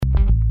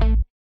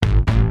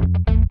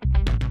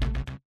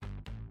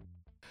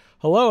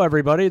Hello,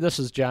 everybody. This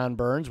is John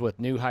Burns with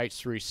New Heights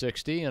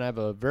 360, and I have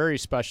a very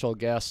special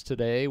guest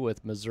today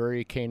with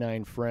Missouri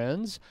Canine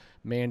Friends,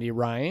 Mandy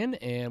Ryan,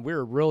 and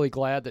we're really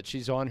glad that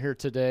she's on here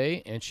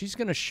today, and she's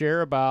going to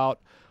share about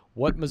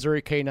what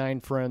Missouri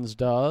Canine Friends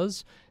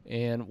does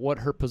and what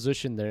her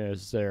position there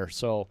is there.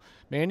 So,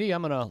 Mandy,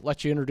 I'm going to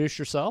let you introduce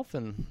yourself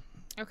and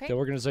the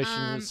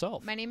organization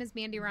itself. My name is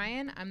Mandy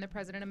Ryan. I'm the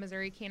president of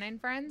Missouri Canine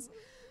Friends.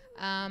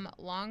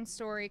 Long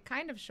story,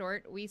 kind of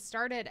short, we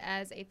started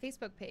as a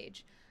Facebook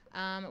page.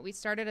 We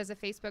started as a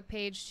Facebook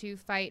page to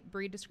fight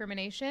breed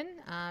discrimination.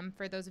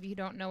 For those of you who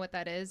don't know what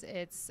that is,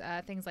 it's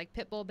things like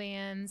pit bull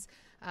bans,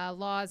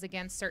 laws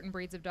against certain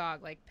breeds of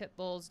dog, like pit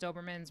bulls,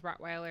 Dobermans,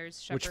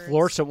 Rottweilers, Shepherds. Which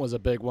Florissant was a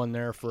big one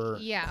there for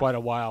quite a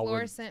while.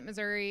 Florissant,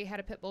 Missouri had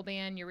a pit bull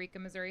ban. Eureka,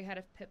 Missouri had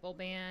a pit bull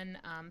ban.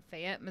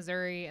 Fayette,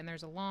 Missouri, and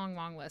there's a long,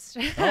 long list.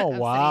 Oh,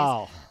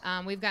 wow.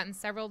 We've gotten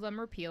several of them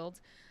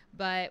repealed.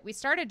 But we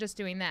started just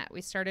doing that.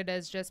 We started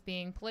as just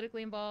being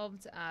politically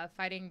involved,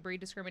 fighting breed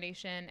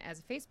discrimination as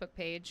a Facebook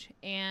page.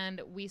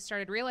 And we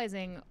started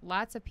realizing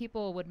lots of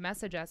people would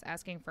message us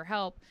asking for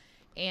help.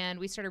 And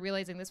we started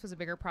realizing this was a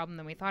bigger problem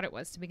than we thought it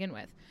was to begin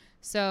with.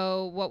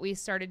 So what we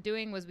started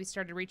doing was we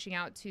started reaching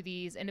out to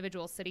these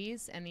individual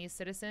cities and these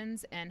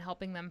citizens and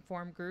helping them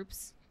form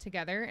groups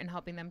together and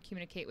helping them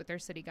communicate with their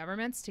city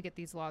governments to get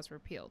these laws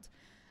repealed.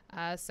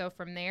 So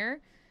from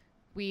there,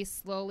 we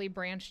slowly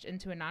branched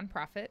into a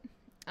nonprofit.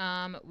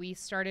 We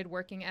started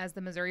working as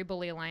the Missouri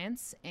Bully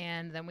Alliance,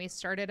 and then we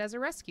started as a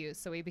rescue.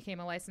 So we became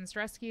a licensed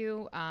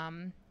rescue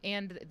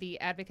and the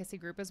advocacy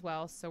group as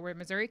well. So we're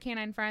Missouri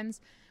Canine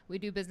Friends. We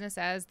do business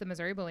as the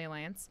Missouri Bully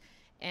Alliance.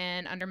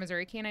 And under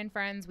Missouri Canine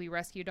Friends, we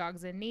rescue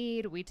dogs in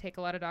need. We take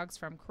a lot of dogs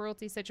from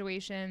cruelty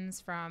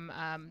situations,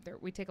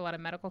 we take a lot of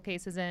medical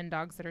cases in,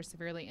 dogs that are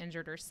severely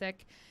injured or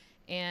sick.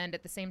 And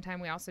at the same time,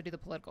 we also do the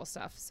political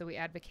stuff. So we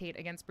advocate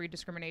against breed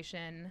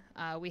discrimination.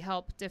 We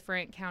help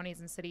different counties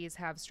and cities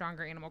have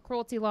stronger animal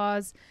cruelty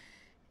laws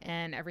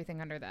and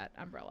everything under that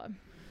umbrella.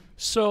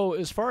 So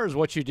as far as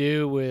what you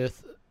do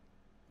with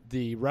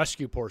the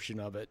rescue portion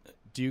of it,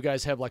 do you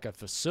guys have like a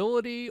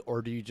facility,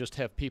 or do you just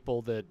have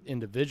people that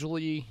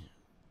individually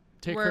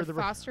take care of the...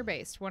 We're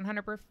foster-based,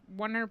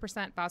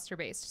 100%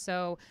 foster-based.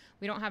 So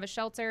we don't have a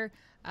shelter.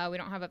 We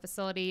don't have a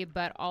facility,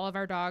 but all of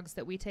our dogs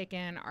that we take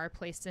in are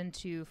placed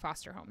into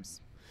foster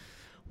homes.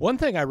 One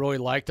thing I really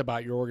liked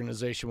about your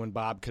organization when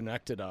Bob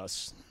connected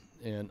us,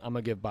 and I'm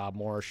gonna give Bob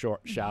more a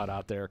short shout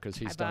out there because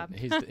he's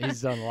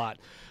done a lot.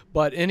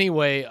 But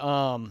anyway,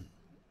 a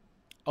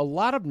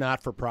lot of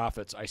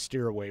not-for-profits I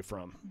steer away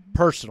from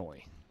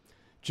personally,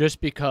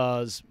 just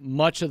because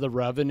much of the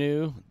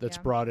revenue that's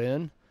brought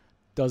in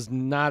does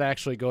not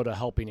actually go to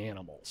helping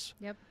animals.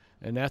 Yep.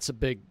 And that's a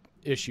big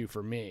issue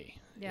for me.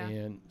 Yeah.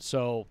 And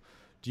so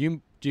do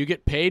you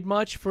get paid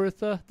much for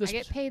this? I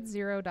get paid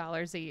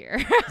 $0 a year.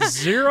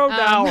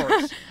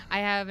 $0. I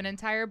have an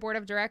entire board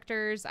of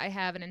directors. I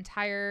have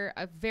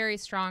a very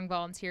strong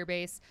volunteer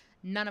base.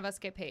 None of us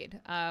get paid.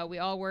 We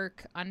all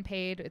work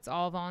unpaid. It's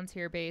all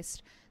volunteer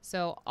based.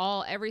 So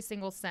every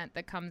single cent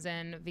that comes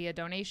in via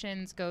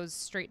donations goes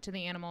straight to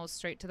the animals,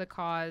 straight to the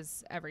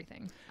cause,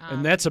 everything.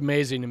 And that's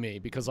amazing to me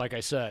because, like I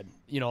said,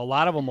 a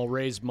lot of them will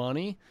raise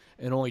money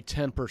and only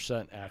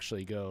 10%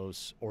 actually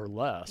goes or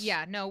less.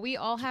 Yeah, no, we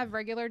all have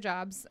regular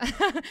jobs.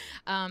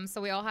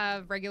 So we all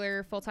have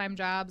regular full-time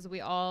jobs.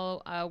 We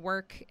all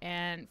work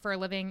for a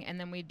living, and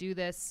then we do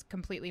this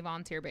completely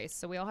volunteer-based.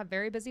 So we all have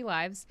very busy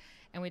lives,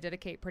 and we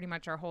dedicate pretty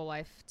much our whole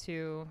life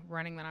to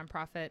running the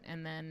nonprofit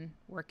and then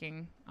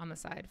working on the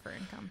side for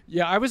income.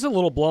 Yeah, I was a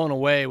little blown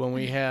away when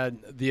we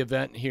had the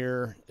event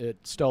here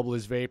at Still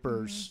Blues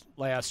Vapors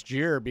last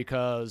year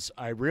because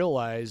I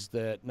realized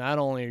that not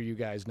only are you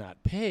guys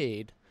not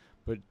paid,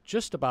 but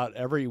just about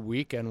every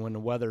weekend when the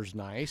weather's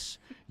nice,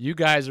 you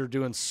guys are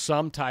doing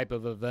some type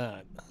of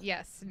event.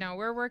 Yes. No,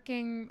 we're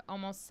working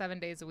almost 7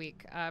 days a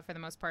week for the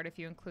most part if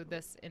you include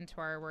this into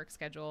our work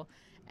schedule.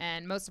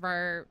 And most of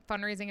our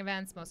fundraising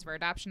events, most of our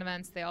adoption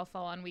events, they all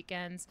fall on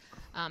weekends.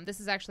 This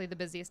is actually the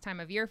busiest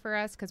time of year for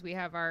us because we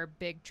have our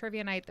big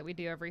trivia night that we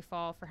do every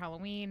fall for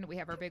Halloween. We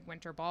have our big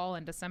winter ball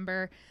in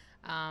December.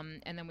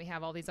 And then we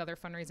have all these other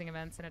fundraising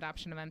events and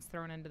adoption events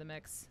thrown into the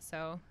mix.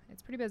 So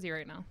it's pretty busy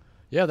right now.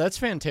 Yeah, that's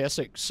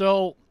fantastic.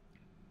 So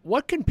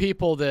what can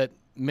people that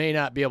may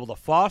not be able to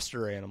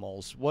foster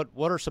animals, what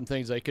are some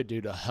things they could do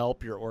to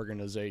help your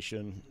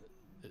organization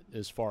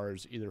as far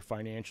as either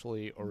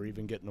financially or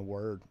even getting the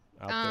word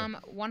out there?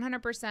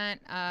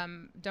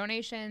 100%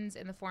 donations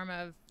in the form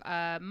of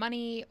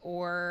money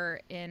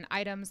or in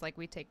items like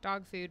we take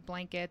dog food,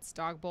 blankets,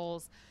 dog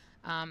bowls,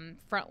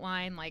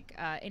 frontline, like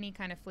any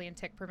kind of flea and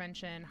tick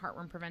prevention,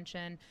 heartworm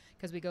prevention,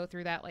 because we go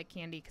through that like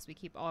candy because we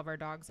keep all of our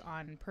dogs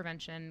on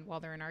prevention while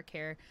they're in our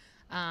care.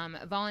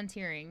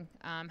 Volunteering,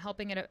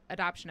 helping at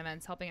adoption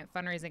events, helping at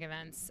fundraising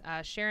events,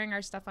 sharing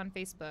our stuff on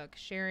Facebook,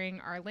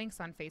 sharing our links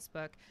on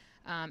Facebook,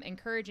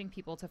 encouraging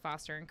people to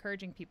foster,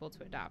 encouraging people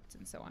to adopt,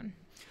 and so on.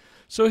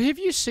 So have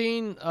you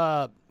seen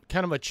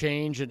kind of a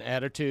change in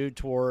attitude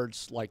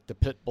towards like the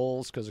pit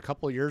bulls? Because a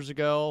couple of years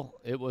ago,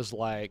 it was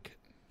like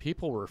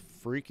people were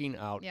freaking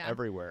out Yeah.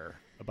 everywhere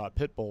about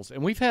pit bulls,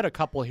 and we've had a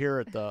couple here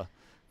at the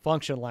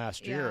function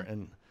last year, Yeah.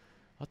 and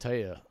I'll tell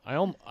you,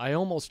 I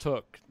almost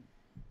took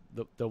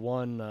the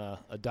one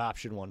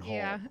adoption one home.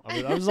 Yeah.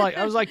 I was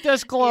like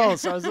this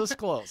close. I was this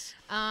close.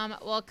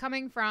 Well,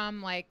 coming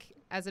from like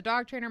as a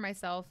dog trainer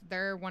myself,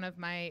 they're one of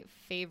my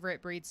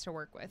favorite breeds to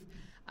work with.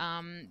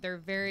 They're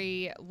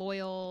very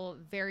loyal,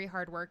 very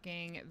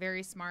hardworking,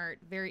 very smart,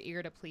 very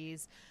eager to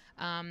please.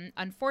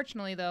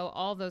 Unfortunately, though,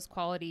 all those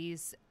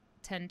qualities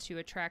tend to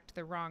attract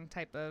the wrong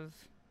type of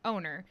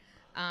owner.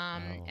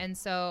 And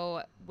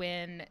so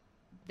when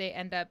they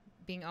end up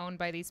being owned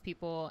by these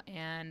people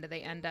and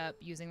they end up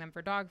using them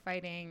for dog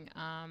fighting,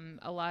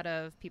 a lot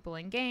of people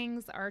in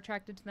gangs are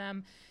attracted to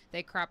them.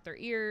 They crop their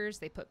ears,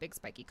 they put big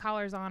spiky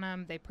collars on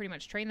them, they pretty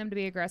much train them to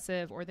be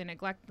aggressive, or they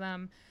neglect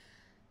them.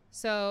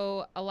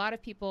 So a lot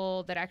of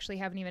people that actually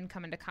haven't even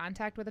come into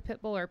contact with a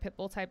pit bull or a pit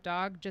bull type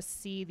dog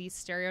just see these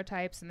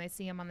stereotypes, and they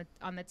see them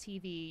on the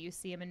TV. You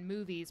see them in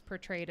movies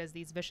portrayed as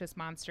these vicious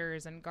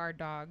monsters and guard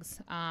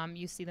dogs.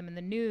 You see them in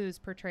the news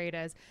portrayed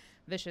as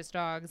vicious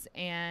dogs,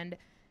 and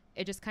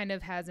it just kind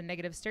of has a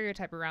negative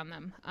stereotype around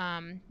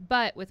them.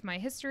 But with my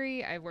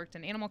history, I've worked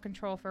in animal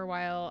control for a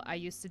while. I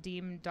used to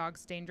deem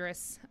dogs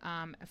dangerous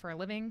for a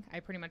living.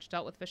 I pretty much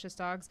dealt with vicious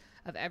dogs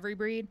of every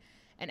breed.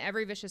 And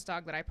every vicious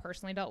dog that I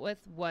personally dealt with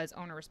was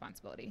owner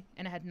responsibility,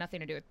 and it had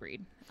nothing to do with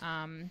breed.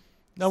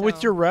 Now,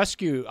 with your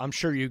rescue, I'm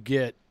sure you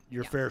get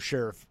your Yeah. fair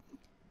share of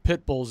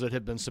pit bulls that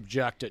have been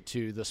subjected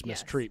to this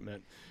Yes.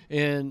 mistreatment.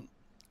 And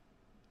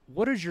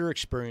what has your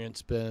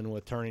experience been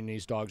with turning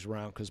these dogs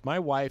around? Because my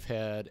wife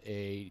had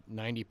a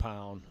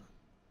 90-pound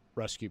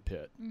rescue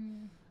pit,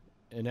 and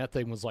that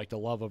thing was like the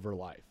love of her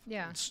life.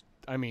 Yeah.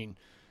 I mean,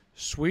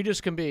 sweet as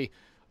can be.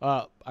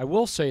 I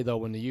will say, though,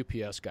 when the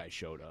UPS guy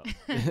showed up,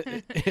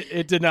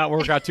 it did not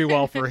work out too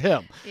well for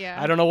him.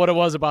 Yeah. I don't know what it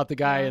was about the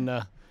guy in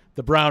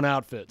the brown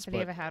outfits. Did but he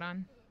have a hat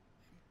on?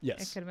 It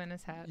yes. could have been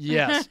his hat.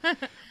 Yes.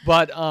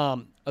 But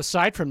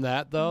aside from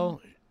that,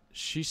 though,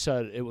 she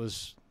said it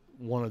was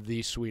one of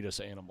the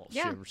sweetest animals she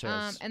Yeah. ever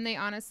has. And they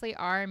honestly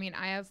are. I mean,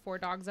 I have 4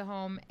 dogs at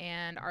home,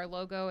 and our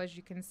logo, as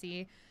you can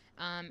see,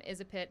 is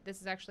a pit. This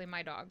is actually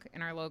my dog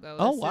in our logo.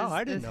 Oh, This wow. is-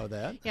 I didn't this- know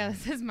that. Yeah,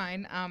 this is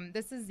mine.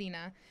 This is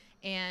Xena,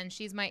 and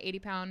she's my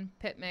 80-pound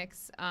pit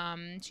mix.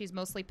 She's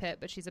mostly pit,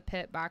 but she's a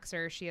pit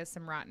boxer. She has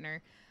some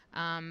Rottener.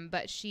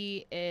 But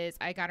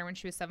I got her when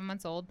she was 7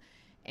 months old,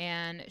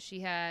 and she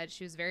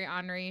was very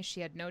ornery.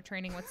 She had no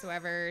training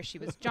whatsoever. She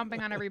was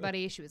jumping on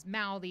everybody. She was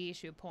mouthy.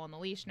 She would pull on the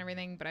leash and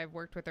everything, but I've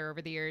worked with her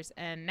over the years,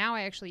 and now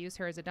I actually use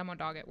her as a demo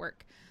dog at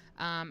work.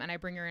 And I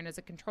bring her in as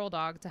a control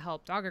dog to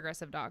help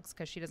dog-aggressive dogs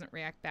because she doesn't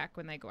react back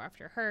when they go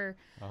after her.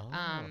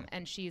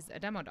 And she's a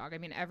demo dog. I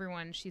mean,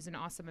 she's an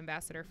awesome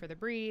ambassador for the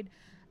breed.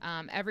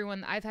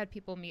 I've had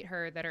people meet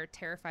her that are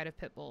terrified of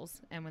pit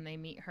bulls, and when they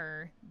meet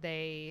her,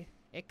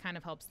 it kind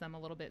of helps them a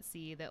little bit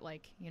see that,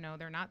 like,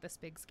 they're not this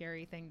big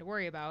scary thing to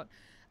worry about.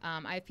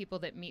 I have people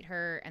that meet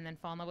her and then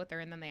fall in love with her,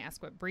 and then they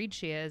ask what breed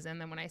she is,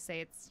 and then when I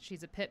say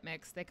she's a pit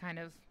mix, they kind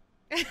of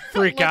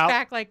Freak look out.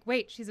 back like,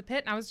 wait, she's a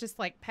pit, and I was just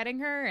like petting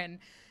her, and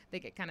they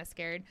get kind of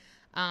scared.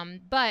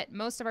 But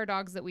most of our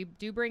dogs that we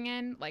do bring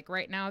in, like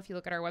right now, if you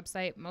look at our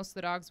website, most of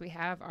the dogs we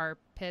have are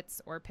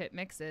pits or pit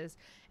mixes.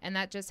 And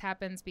that just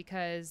happens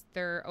because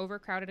they're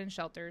overcrowded in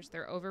shelters.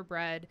 They're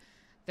overbred.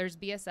 There's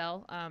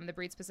BSL. The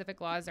breed specific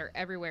laws are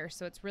everywhere.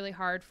 So it's really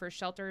hard for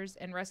shelters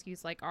and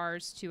rescues like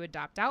ours to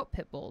adopt out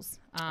pit bulls.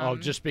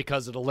 Just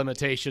because of the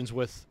limitations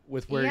with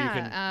where you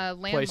can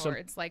place them.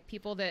 Landlords, like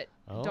people that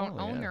don't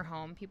own their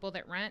home, people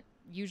that rent,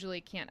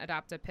 usually can't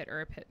adopt a pit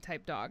or a pit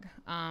type dog.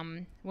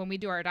 When we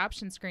do our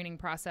adoption screening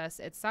process,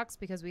 it sucks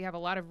because we have a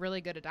lot of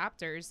really good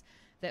adopters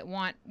that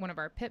want one of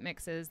our pit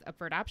mixes up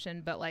for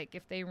adoption, but like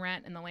if they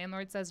rent and the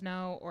landlord says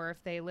no, or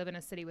if they live in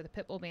a city with a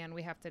pit bull ban,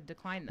 we have to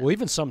decline them. Well,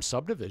 even some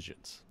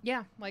subdivisions.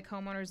 Yeah, like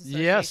homeowners associations.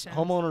 Yes,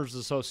 homeowners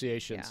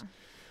associations. Yeah.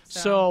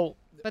 So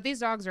but these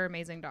dogs are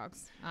amazing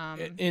dogs.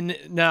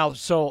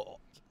 So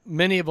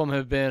many of them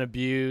have been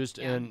abused,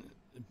 Yeah.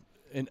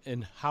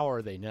 and how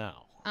are they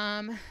now?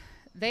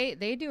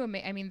 They do.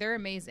 I mean, they're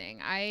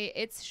amazing.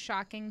 It's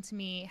shocking to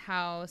me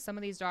how some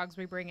of these dogs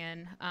we bring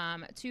in.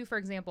 For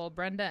example,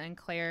 Brenda and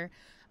Claire,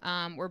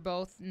 were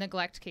both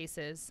neglect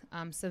cases,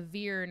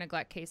 severe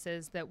neglect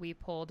cases that we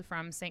pulled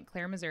from St.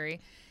 Clair,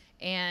 Missouri,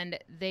 and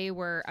they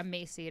were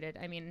emaciated.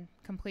 I mean,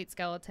 complete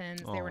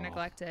skeletons. They were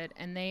neglected,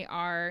 and they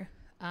are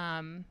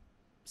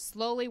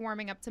slowly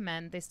warming up to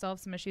men. They still have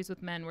some issues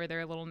with men where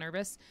they're a little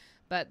nervous,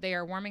 but they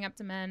are warming up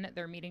to men.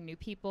 They're meeting new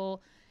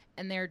people.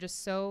 And they're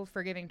just so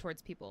forgiving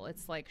towards people.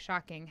 It's like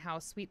shocking how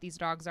sweet these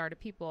dogs are to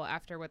people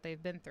after what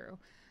they've been through.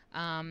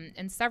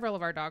 And several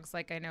of our dogs,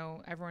 like I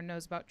know everyone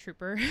knows about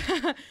Trooper.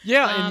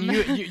 Yeah, and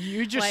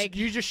you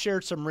just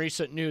shared some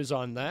recent news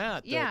on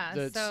that.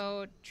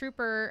 So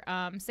Trooper,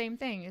 same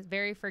thing, is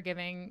very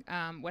forgiving.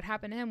 What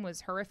happened to him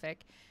was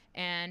horrific.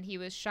 And he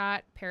was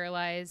shot,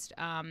 paralyzed,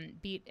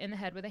 beat in the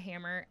head with a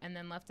hammer, and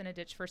then left in a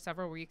ditch for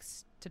several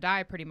weeks to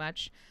die pretty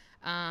much.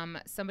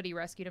 Somebody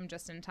rescued him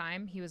just in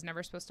time. He was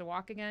never supposed to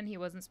walk again. He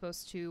wasn't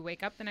supposed to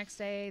wake up the next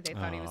day. They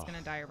thought he was going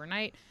to die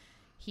overnight.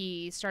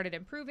 He started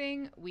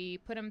improving. We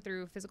put him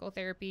through physical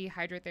therapy,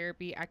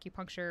 hydrotherapy,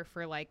 acupuncture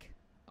for like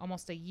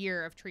almost a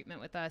year of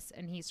treatment with us,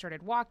 and he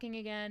started walking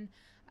again.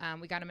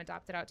 We got him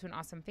adopted out to an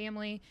awesome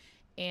family,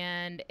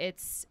 and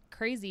it's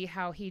crazy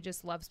how he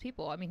just loves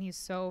people. I mean, he's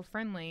so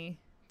friendly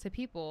to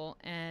people,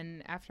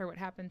 and after what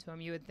happened to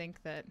him, you would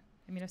think that,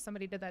 I mean, if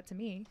somebody did that to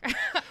me,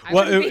 I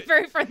wouldn't be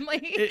very friendly.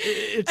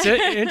 It's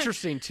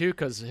interesting, too,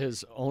 because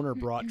his owner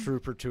brought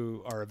Trooper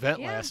to our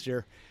event last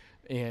year.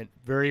 And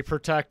very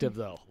protective,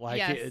 though. Like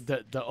yes.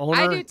 the owner.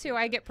 I do too.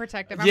 I get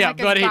protective. I'm like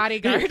his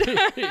bodyguard.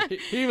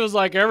 He was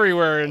like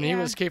everywhere, and he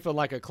was keeping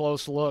like a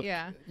close look.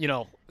 Yeah. You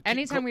know.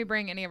 Anytime we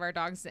bring any of our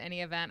dogs to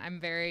any event,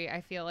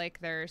 I feel like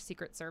they're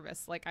Secret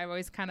Service. Like I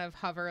always kind of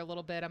hover a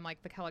little bit. I'm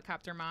like the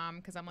helicopter mom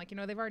because I'm like,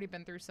 they've already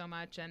been through so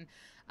much. And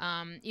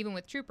even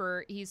with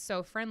Trooper, he's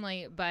so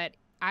friendly, but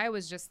I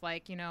was just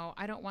like,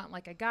 I don't want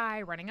like a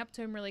guy running up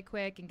to him really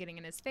quick and getting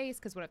in his face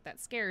because what if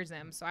that scares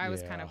him? So I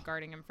was kind of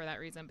guarding him for that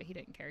reason, but he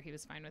didn't care. He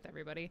was fine with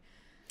everybody.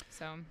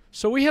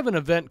 So we have an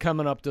event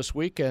coming up this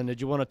weekend.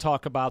 Did you want to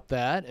talk about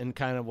that and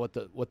kind of what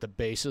the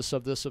basis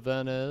of this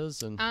event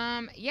is? And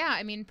yeah,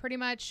 I mean, pretty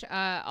much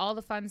all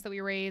the funds that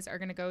we raise are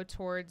going to go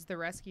towards the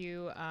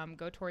rescue,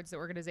 go towards the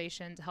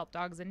organization to help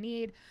dogs in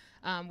need.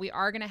 We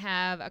are going to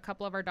have a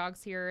couple of our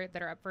dogs here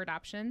that are up for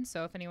adoption.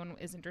 So if anyone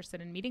is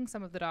interested in meeting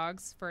some of the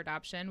dogs for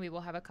adoption, we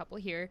will have a couple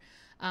here.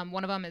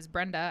 One of them is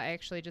Brenda. I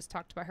actually just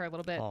talked about her a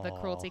little bit. Aww. The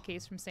cruelty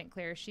case from St.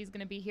 Clair. She's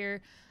going to be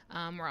here.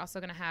 We're also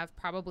going to have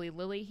probably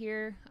Lily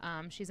here.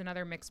 She's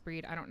another mixed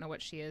breed. I don't know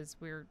what she is.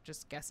 We're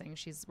just guessing.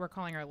 We're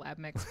calling her lab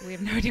mix. We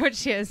have no idea what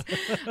she is.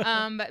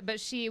 But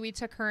we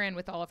took her in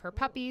with all of her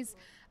puppies.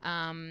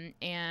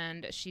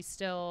 And she's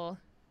still...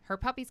 Her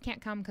puppies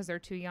can't come because they're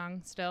too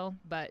young still,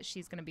 but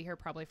she's going to be here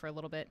probably for a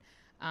little bit.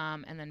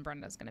 And then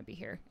Brenda's going to be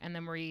here. And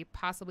then we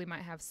possibly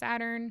might have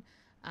Saturn,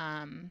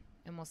 and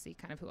we'll see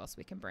kind of who else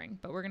we can bring.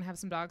 But we're going to have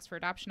some dogs for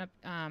adoption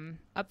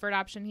up for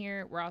adoption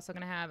here. We're also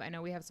going to have, I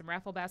know we have some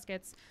raffle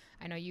baskets.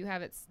 I know you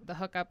have the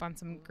hookup on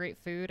some great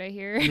food, I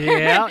hear.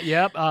 Yeah,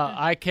 yep.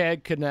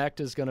 ICAG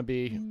Connect is going to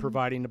be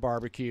providing the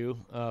barbecue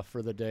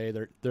for the day.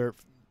 They're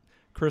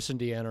Chris and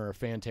Deanna are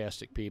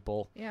fantastic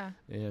people. Yeah.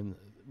 And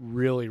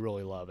really,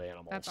 really love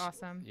animals. That's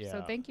awesome. Yeah.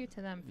 So thank you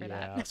to them for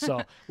that.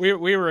 So we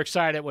were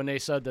excited when they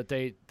said that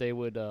they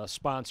would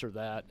sponsor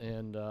that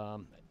and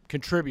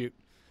contribute,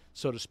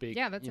 so to speak.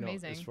 Yeah, that's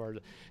amazing.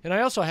 And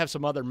I also have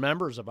some other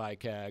members of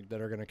ICAG that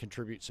are going to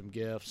contribute some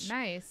gifts.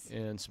 Nice.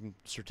 And some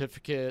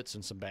certificates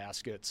and some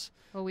baskets.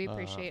 Well, we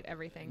appreciate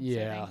everything.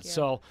 Yeah.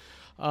 So,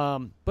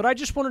 but I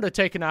just wanted to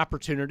take an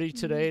opportunity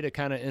today to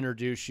kind of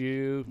introduce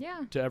you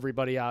to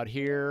everybody out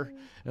here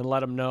and let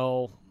them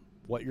know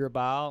what you're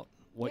about,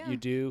 what you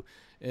do.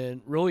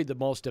 And really the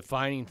most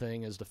defining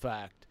thing is the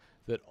fact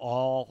that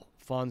all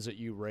funds that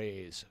you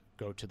raise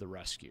go to the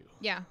rescue.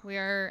 Yeah, we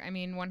are,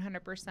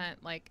 100%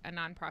 like a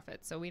nonprofit.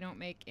 So we don't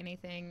make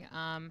anything.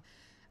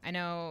 I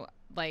know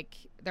like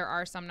there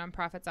are some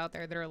nonprofits out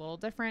there that are a little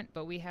different,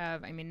 but we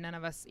have, none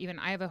of us, even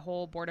I have a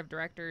whole board of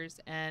directors,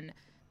 and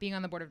being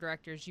on the board of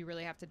directors, you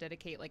really have to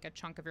dedicate like a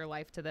chunk of your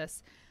life to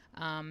this,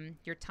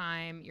 your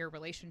time, your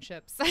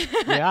relationships,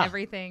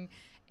 everything.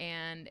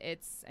 And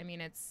it's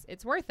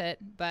worth it,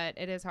 but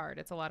it is hard.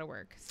 It's a lot of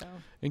work. So.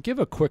 And give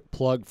a quick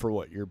plug for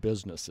what your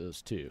business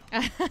is too.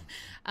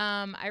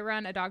 I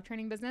run a dog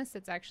training business.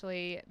 It's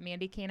actually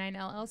Mandy Canine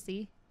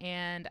LLC,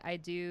 and I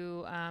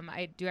do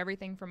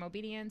everything from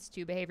obedience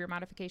to behavior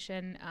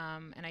modification,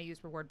 and I use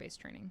reward-based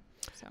training.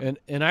 So.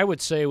 And I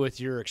would say with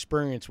your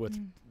experience with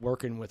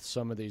working with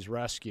some of these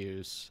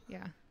rescues,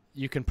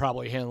 you can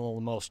probably handle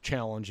the most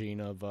challenging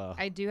of...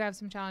 I do have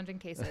some challenging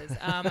cases.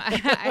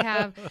 I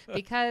have,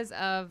 because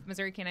of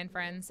Missouri Canine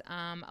Friends,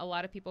 a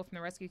lot of people from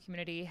the rescue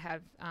community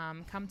have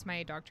come to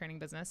my dog training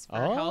business for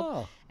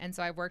help. And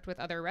so I've worked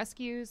with other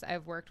rescues.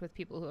 I've worked with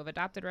people who have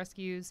adopted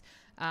rescues.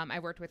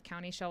 I've worked with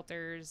county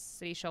shelters,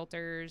 city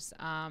shelters,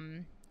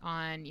 on,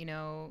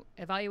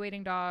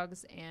 evaluating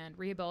dogs and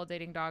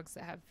rehabilitating dogs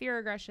that have fear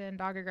aggression,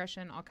 dog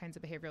aggression, all kinds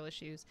of behavioral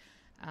issues.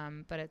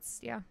 But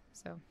it's,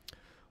 so...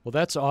 Well,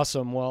 that's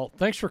awesome. Well,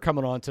 thanks for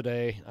coming on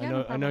today.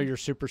 Yeah, I know you're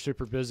super,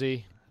 super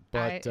busy,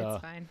 but it's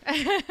fine.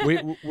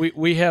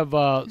 we have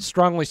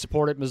strongly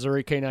supported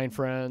Missouri Canine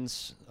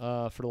Friends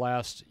for the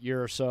last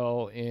year or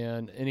so,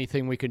 and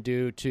anything we can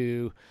do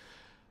to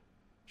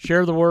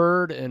share the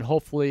word and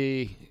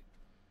hopefully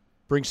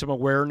bring some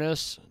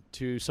awareness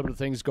to some of the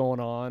things going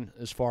on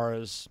as far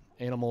as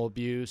animal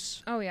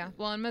abuse. Oh, yeah.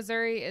 Well, and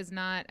Missouri is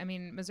not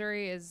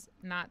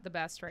the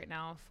best right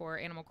now for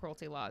animal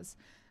cruelty laws.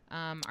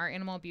 Our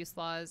animal abuse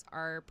laws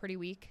are pretty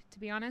weak, to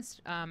be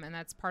honest, and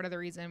that's part of the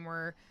reason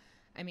we're,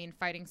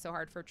 fighting so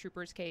hard for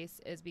Trooper's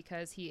case is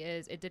because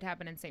it did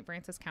happen in St.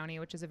 Francis County,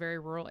 which is a very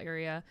rural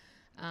area,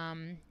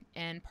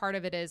 and part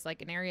of it is,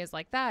 like, in areas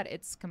like that,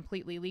 it's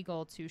completely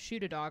legal to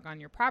shoot a dog on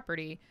your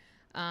property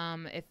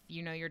if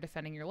you're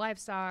defending your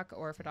livestock,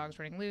 or if a dog's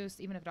running loose.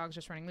 Even if a dog's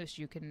just running loose,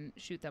 you can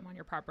shoot them on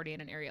your property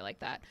in an area like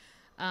that.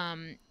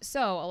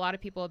 So a lot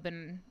of people have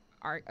been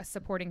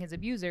supporting his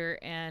abuser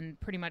and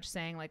pretty much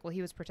saying like, well,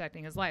 he was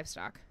protecting his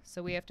livestock.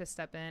 So we have to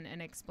step in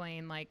and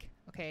explain like,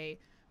 okay,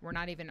 we're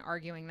not even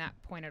arguing that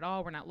point at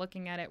all. We're not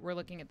looking at it. We're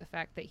looking at the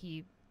fact that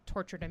he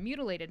tortured and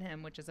mutilated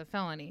him, which is a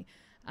felony.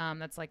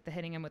 That's like the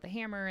hitting him with a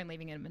hammer and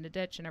leaving him in a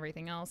ditch and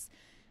everything else.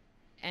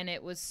 And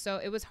it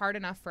was hard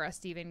enough for us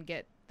to even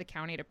get the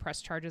county to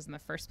press charges in the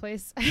first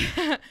place.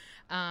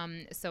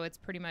 So it's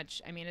pretty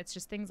much, I mean, it's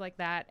just things like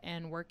that.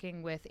 And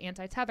working with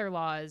anti-tether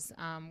laws,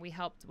 we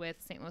helped with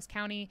St. Louis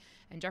County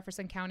and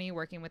Jefferson County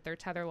working with their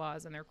tether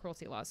laws and their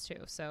cruelty laws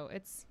too. So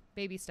it's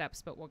baby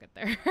steps, but we'll get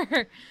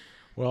there.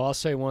 Well, I'll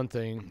say one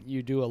thing: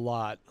 you do a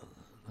lot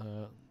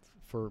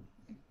for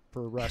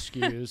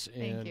rescues,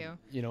 Thank and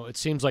you. It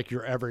seems like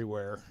you're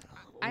everywhere.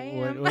 I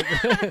am.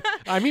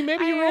 I mean,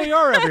 maybe you really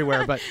are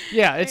everywhere, but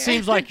yeah, it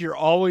seems like you're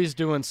always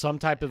doing some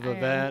type of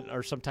event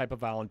or some type of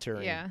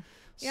volunteering. Yeah.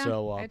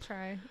 So, I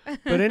try.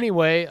 But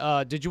anyway,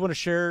 did you want to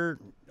share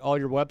all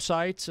your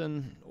websites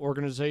and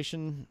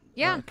organization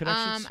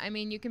connections? I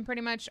mean, you can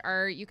pretty much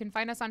you can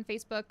find us on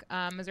Facebook,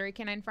 Missouri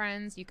Canine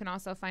Friends. You can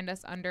also find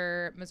us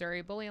under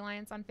Missouri Bully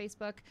Alliance on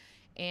Facebook,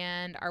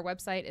 and our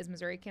website is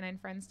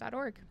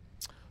MissouriCanineFriends.org.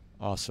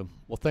 Awesome.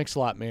 Well, thanks a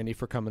lot, Mandy,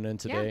 for coming in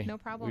today. Yeah, no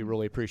problem. We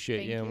really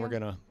appreciate you, and we're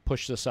going to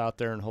push this out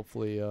there and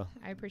hopefully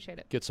I appreciate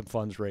it. Get some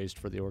funds raised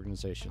for the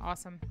organization.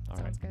 Awesome. All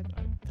Sounds right. good.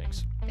 All right.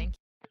 Thanks. Thank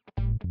you.